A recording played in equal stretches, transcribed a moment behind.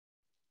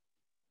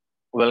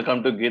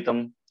Welcome to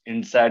GITAM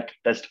INSAT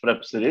Test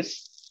Prep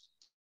Series.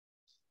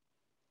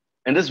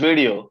 In this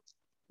video,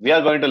 we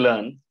are going to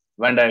learn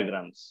Venn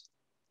diagrams.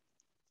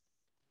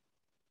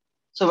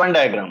 So Venn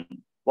diagram,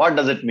 what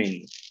does it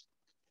mean?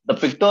 The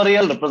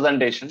pictorial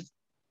representation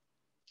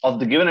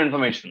of the given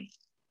information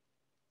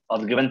or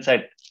the given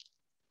set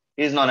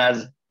is known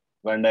as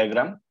Venn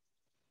diagram.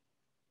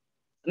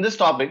 In this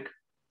topic,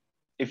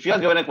 if you are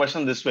given a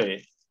question this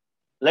way,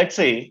 let's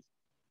see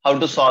how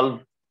to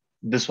solve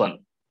this one.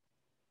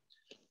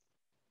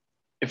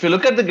 If you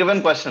look at the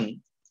given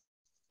question,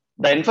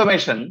 the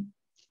information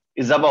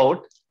is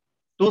about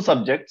two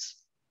subjects,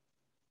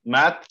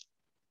 math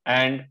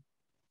and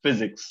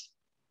physics.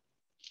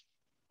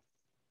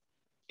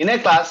 In a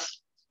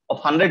class of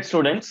 100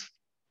 students,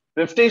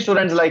 50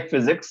 students like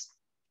physics,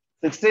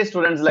 60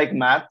 students like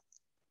math,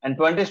 and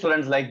 20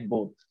 students like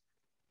both.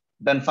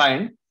 Then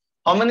find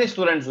how many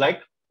students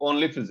like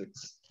only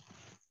physics.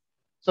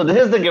 So this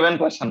is the given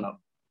question now.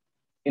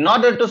 In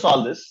order to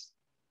solve this,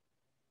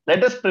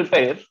 let us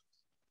prepare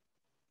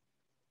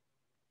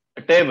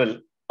a table,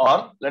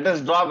 or let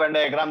us draw a Venn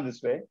diagram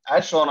this way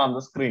as shown on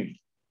the screen.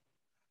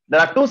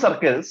 There are two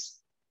circles,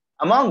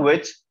 among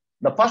which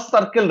the first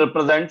circle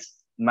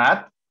represents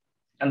math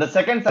and the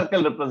second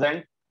circle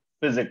represents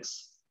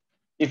physics.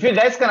 If you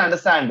guys can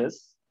understand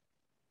this,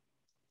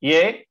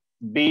 A,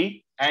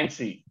 B and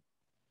C.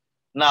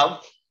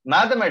 Now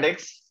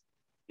mathematics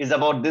is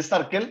about this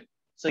circle.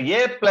 So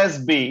A plus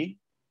B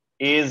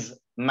is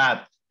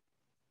math.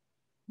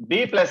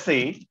 B plus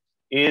C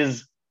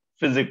is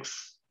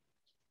physics.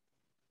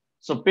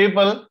 So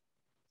people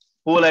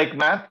who like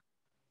math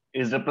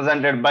is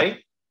represented by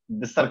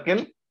this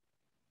circle.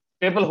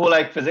 People who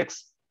like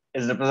physics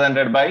is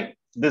represented by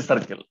this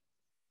circle.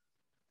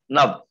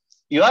 Now,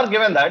 you are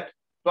given that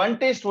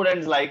 20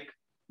 students like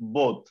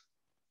both.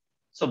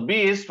 So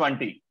B is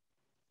 20.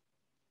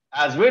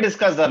 As we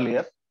discussed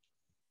earlier,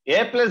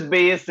 A plus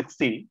B is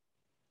 60.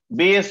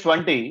 B is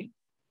 20.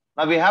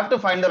 Now we have to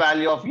find the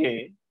value of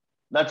A,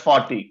 that's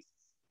 40.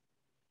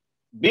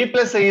 B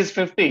plus C is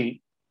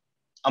 50.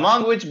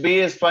 Among which B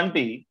is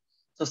 20,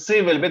 so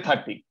C will be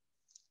 30.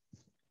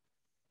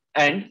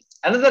 And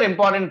another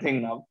important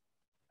thing now,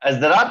 as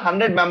there are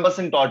 100 members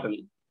in total,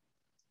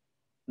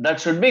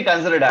 that should be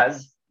considered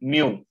as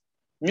mu.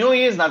 Mu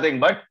is nothing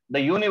but the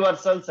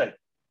universal set.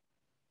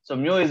 So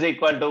mu is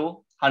equal to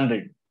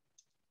 100.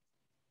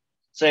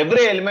 So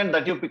every element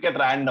that you pick at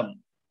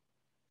random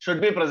should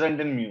be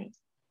present in mu.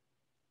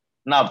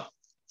 Now,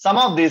 sum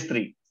of these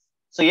three.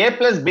 So A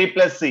plus B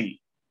plus C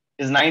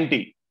is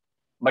 90.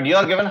 But you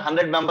are given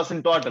 100 members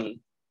in total.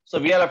 So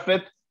we are left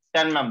with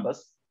 10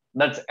 members.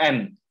 That's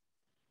N.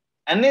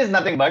 N is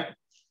nothing but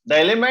the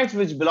elements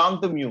which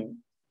belong to mu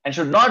and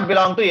should not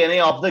belong to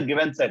any of the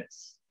given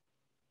sets.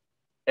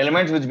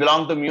 Elements which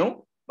belong to mu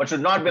but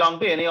should not belong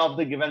to any of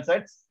the given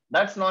sets.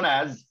 That's known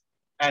as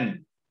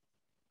N.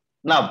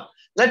 Now,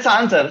 let's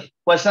answer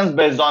questions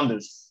based on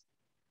this.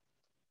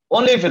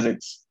 Only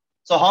physics.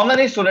 So how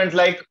many students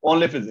like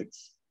only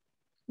physics?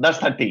 That's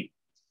 30.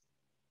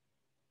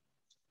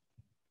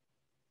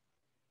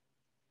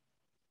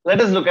 Let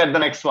us look at the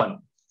next one.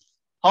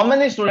 How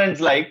many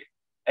students like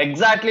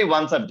exactly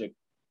one subject?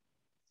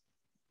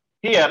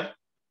 Here,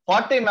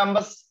 40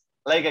 members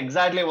like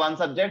exactly one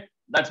subject,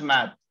 that's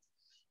math.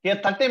 Here,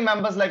 30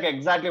 members like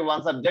exactly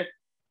one subject,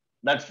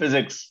 that's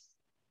physics.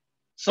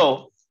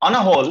 So, on a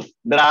whole,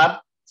 there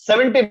are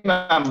 70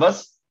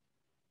 members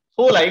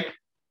who like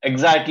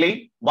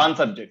exactly one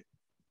subject.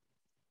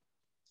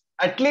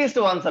 At least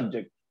one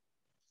subject.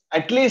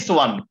 At least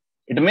one.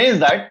 It means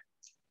that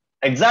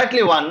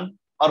exactly one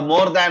or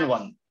more than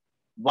one.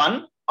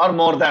 One or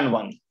more than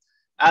one.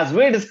 As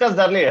we discussed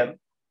earlier,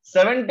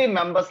 70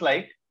 members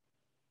like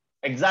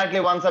exactly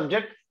one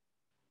subject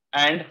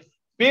and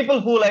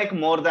people who like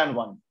more than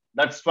one.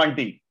 That's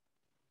 20.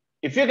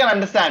 If you can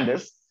understand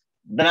this,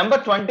 the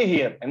number 20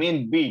 here, I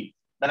mean B,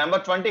 the number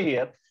 20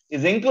 here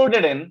is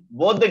included in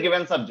both the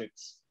given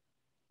subjects.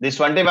 These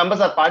 20 members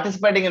are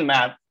participating in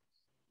math.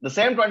 The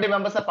same 20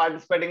 members are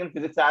participating in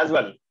physics as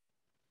well.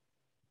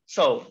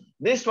 So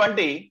these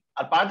 20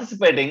 are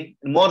participating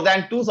in more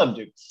than two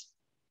subjects.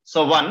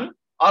 So one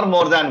or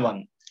more than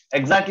one.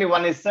 Exactly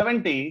one is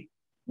 70,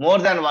 more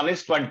than one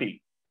is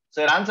 20.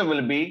 So your answer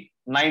will be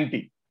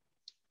 90.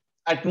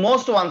 At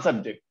most one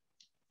subject.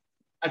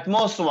 At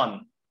most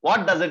one.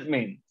 What does it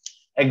mean?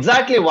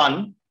 Exactly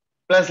one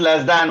plus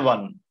less than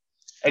one.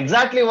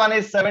 Exactly one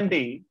is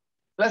 70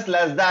 plus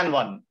less than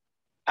one.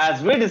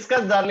 As we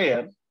discussed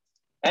earlier,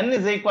 N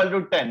is equal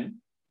to 10.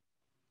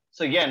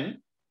 So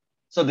N.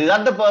 So these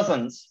are the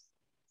persons.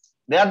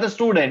 They are the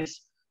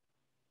students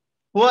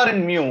who are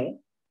in mu,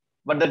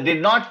 but they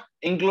did not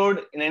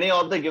include in any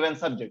of the given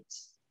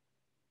subjects.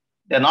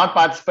 They are not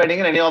participating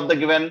in any of the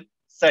given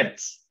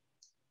sets.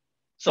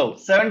 So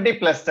 70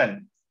 plus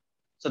 10.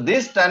 So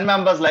these 10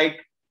 members like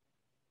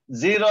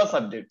 0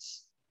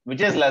 subjects, which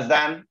is less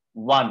than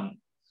 1.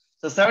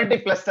 So 70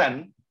 plus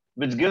 10,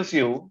 which gives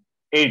you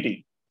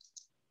 80.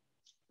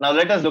 Now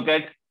let us look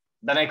at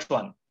the next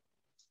one.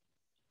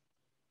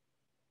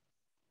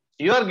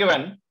 You are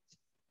given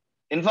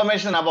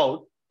information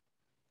about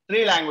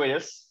 3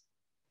 languages: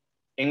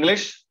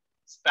 English,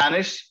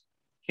 Spanish,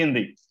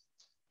 Hindi.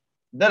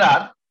 There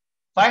are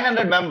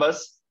 500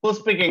 members who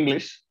speak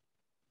English,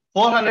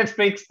 400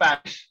 speak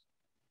Spanish,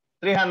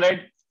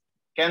 300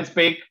 can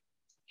speak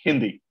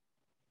Hindi.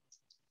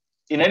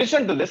 In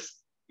addition to this,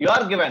 you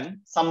are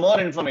given some more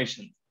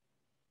information.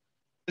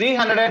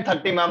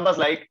 330 members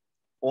like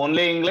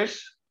only English,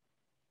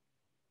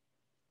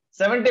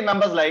 70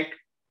 members like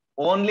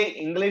only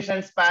English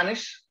and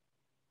Spanish,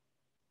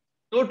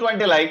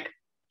 220 like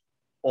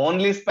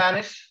only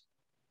Spanish,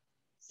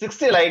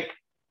 60 like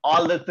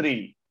all the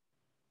 3.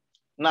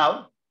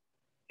 Now,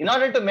 in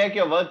order to make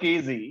your work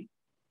easy,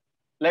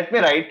 let me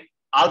write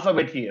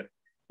alphabet here.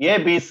 A,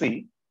 B,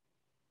 C,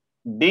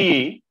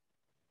 D,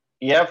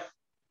 E, F,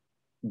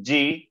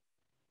 G,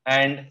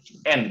 and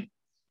N.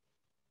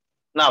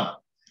 Now,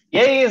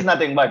 A is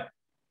nothing but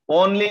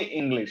only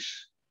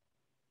English.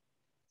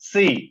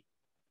 C,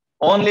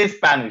 only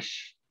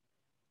Spanish.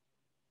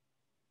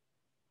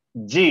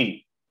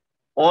 G,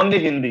 only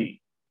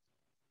Hindi.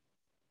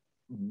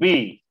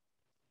 B,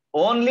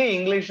 only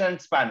English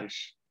and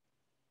Spanish.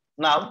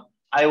 Now,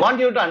 I want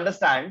you to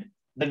understand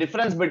the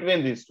difference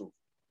between these two.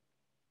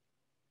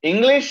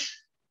 English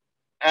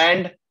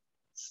and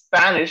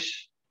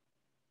Spanish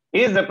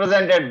is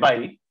represented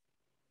by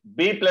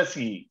B plus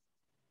E.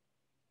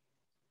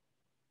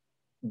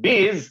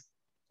 B is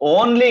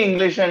only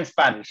English and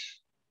Spanish.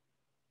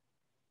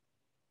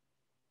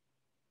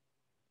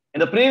 In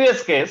the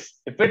previous case,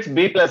 if it's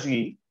B plus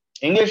E,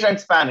 English and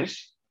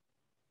Spanish,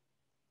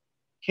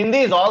 Hindi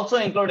is also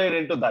included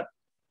into that.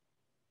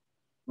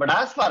 But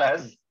as far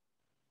as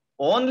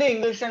only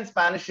English and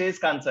Spanish is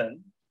concerned,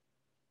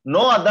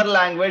 no other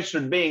language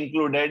should be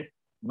included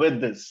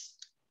with this.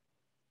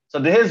 So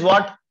this is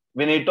what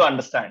we need to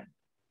understand.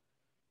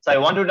 So I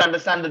want you to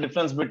understand the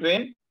difference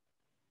between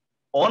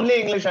only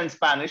English and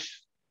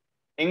Spanish,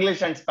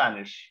 English and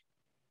Spanish.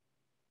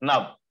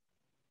 Now,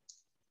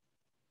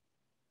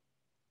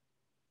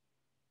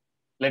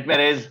 let me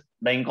erase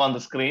the ink on the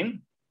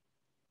screen.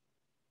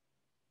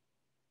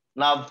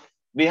 Now,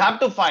 we have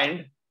to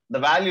find the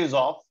values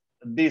of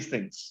these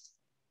things.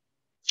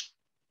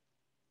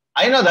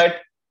 I know that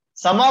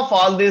sum of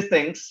all these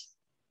things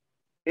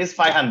is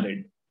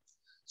 500.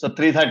 So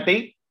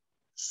 330,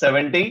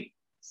 70,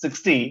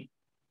 60,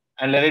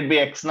 and let it be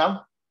X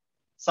now.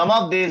 Sum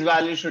of these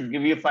values should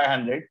give you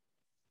 500.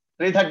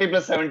 330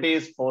 plus 70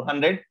 is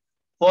 400.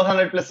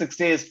 400 plus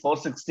 60 is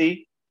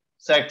 460.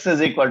 So X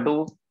is equal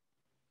to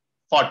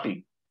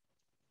 40.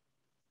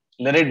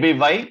 Let it be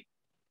Y.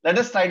 Let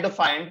us try to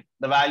find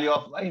the value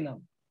of Y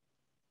now.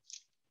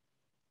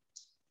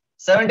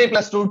 70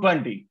 plus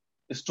 220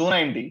 is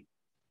 290.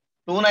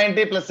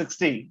 290 plus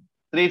 60,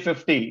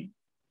 350.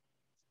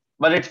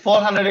 But it's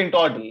 400 in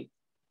total.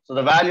 So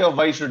the value of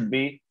Y should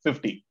be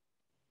 50.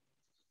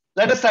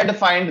 Let us try to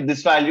find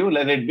this value.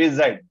 Let it be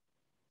Z.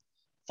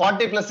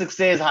 40 plus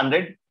 60 is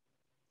 100.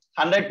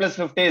 100 plus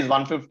 50 is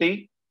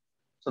 150.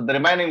 So the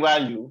remaining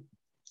value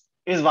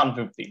is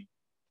 150.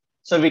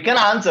 So we can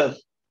answer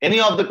any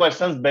of the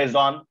questions based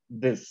on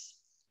this.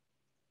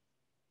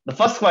 The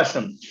first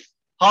question,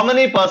 how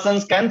many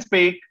persons can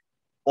speak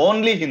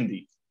only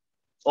Hindi?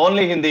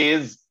 Only Hindi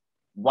is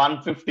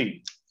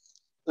 150.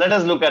 Let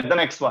us look at the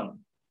next one.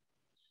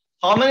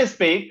 How many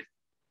speak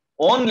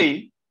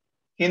only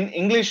in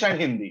English and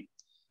Hindi?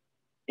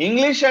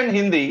 English and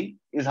Hindi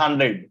is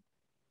 100.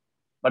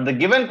 But the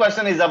given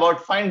question is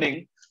about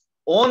finding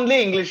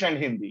only English and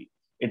Hindi.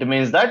 It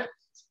means that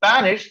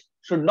Spanish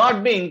should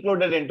not be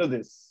included into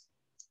this.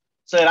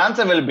 So your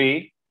answer will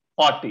be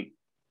 40.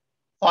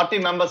 40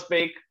 members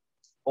speak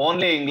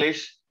only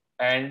English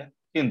and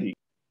Hindi.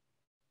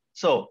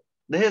 So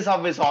this is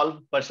how we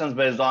solve questions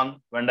based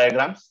on Venn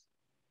diagrams.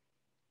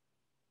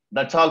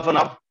 That's all for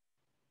now.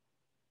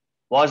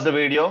 Watch the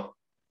video.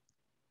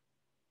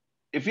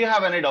 If you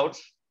have any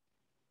doubts,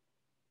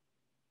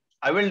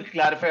 I will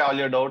clarify all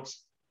your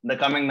doubts in the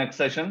coming next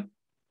session.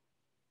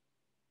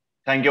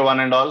 Thank you one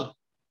and all.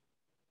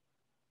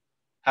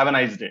 Have a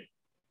nice day.